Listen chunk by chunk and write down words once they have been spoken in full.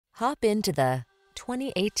Hop into the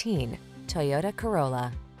 2018 Toyota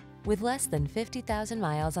Corolla. With less than 50,000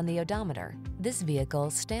 miles on the odometer, this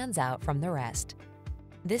vehicle stands out from the rest.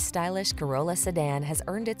 This stylish Corolla sedan has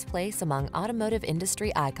earned its place among automotive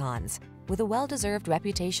industry icons. With a well-deserved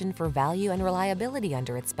reputation for value and reliability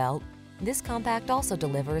under its belt, this compact also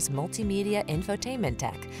delivers multimedia infotainment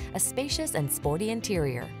tech, a spacious and sporty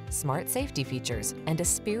interior, smart safety features, and a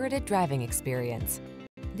spirited driving experience.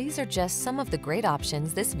 These are just some of the great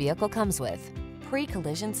options this vehicle comes with: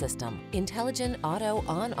 pre-collision system, intelligent auto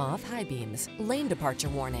on-off high beams, lane departure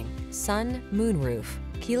warning, sun, moonroof,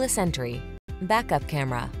 keyless entry, backup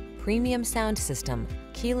camera, premium sound system,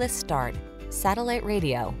 keyless start, satellite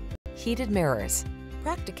radio, heated mirrors.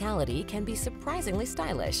 Practicality can be surprisingly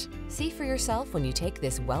stylish. See for yourself when you take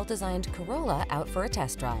this well-designed Corolla out for a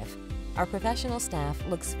test drive. Our professional staff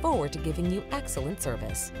looks forward to giving you excellent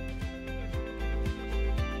service.